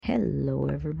Hello,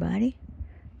 everybody.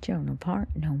 Joan of Heart,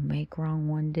 no make wrong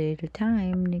one day at a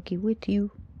time. Nikki with you.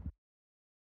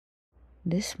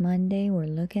 This Monday, we're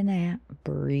looking at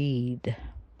breathe.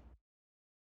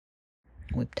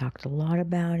 We've talked a lot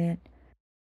about it.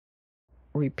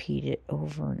 Repeat it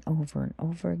over and over and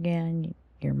over again.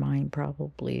 Your mind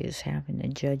probably is having a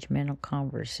judgmental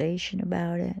conversation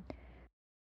about it.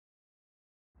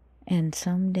 And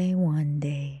someday, one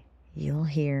day, you'll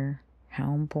hear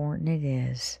how important it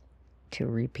is to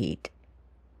repeat.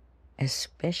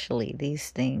 Especially these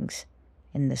things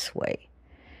in this way.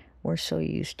 We're so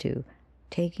used to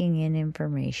taking in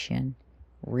information,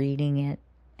 reading it,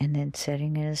 and then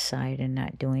setting it aside and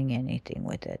not doing anything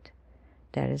with it.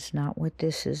 That is not what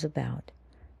this is about.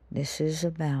 This is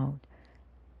about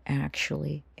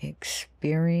actually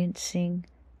experiencing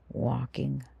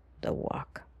walking the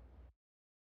walk.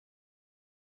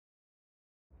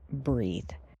 Breathe.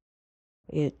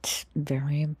 It's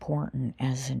very important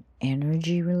as an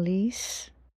energy release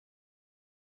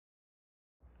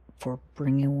for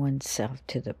bringing oneself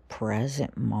to the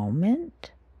present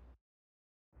moment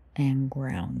and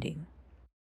grounding.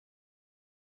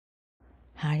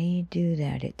 How do you do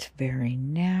that? It's very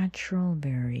natural,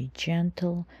 very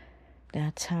gentle.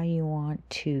 That's how you want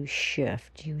to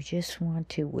shift. You just want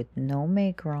to, with no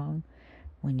make wrong,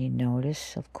 when you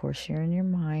notice, of course, you're in your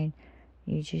mind,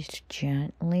 you just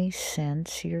gently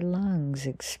sense your lungs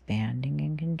expanding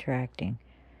and contracting.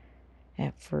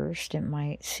 At first, it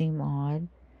might seem odd.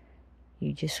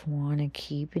 You just want to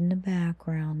keep in the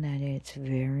background that it's a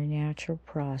very natural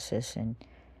process, and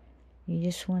you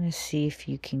just want to see if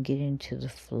you can get into the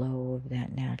flow of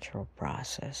that natural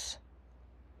process.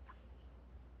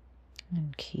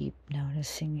 And keep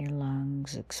noticing your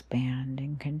lungs expand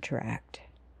and contract.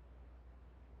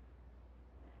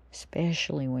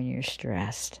 Especially when you're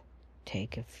stressed,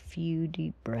 take a few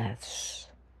deep breaths.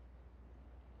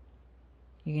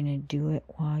 You're going to do it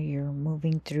while you're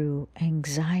moving through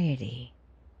anxiety,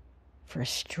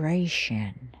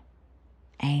 frustration,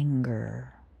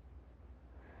 anger,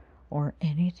 or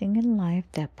anything in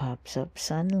life that pops up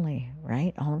suddenly,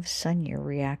 right? All of a sudden you're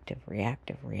reactive.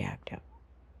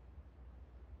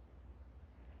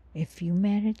 If you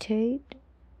meditate,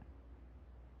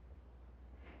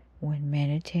 when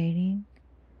meditating,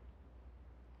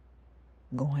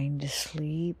 going to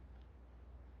sleep,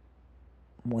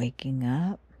 waking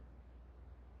up,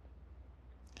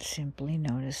 simply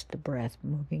notice the breath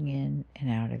moving in and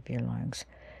out of your lungs.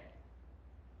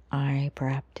 I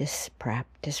practice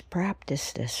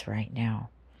this right now.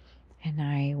 And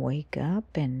I wake up,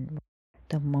 and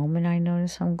the moment I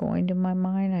notice I'm going to my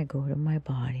mind, I go to my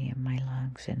body and my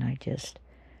lungs, and I just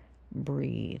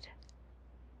breathe.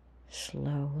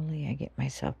 Slowly, I get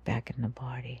myself back in the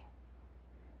body.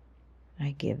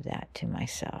 I give that to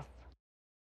myself.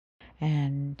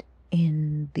 And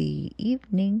in the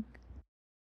evening,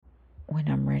 when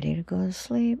I'm ready to go to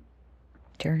sleep,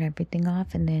 turn everything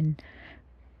off, and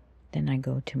then I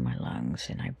go to my lungs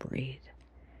and I breathe.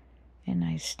 And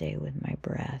I stay with my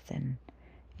breath, and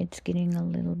it's getting a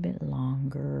little bit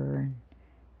longer, and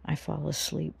I fall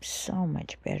asleep so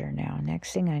much better now.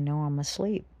 Next thing I know, I'm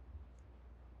asleep.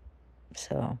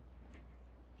 So,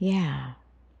 yeah.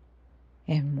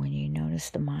 And when you notice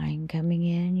the mind coming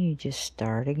in, you just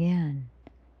start again.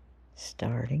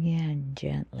 Start again,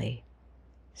 gently.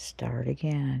 Start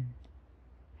again.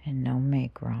 And no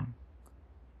make wrong.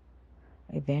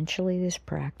 Eventually, this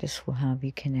practice will help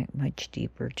you connect much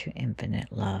deeper to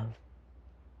infinite love,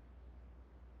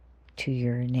 to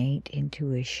your innate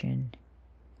intuition,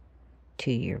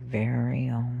 to your very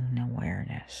own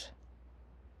awareness.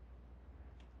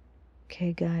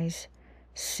 Okay, guys,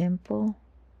 simple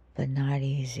but not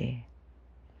easy.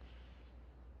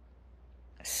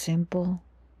 Simple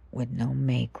with no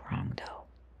make wrong, though.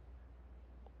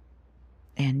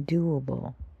 And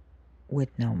doable with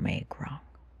no make wrong.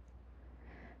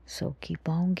 So keep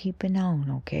on keeping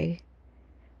on, okay?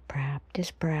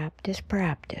 Practice.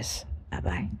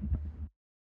 Bye-bye.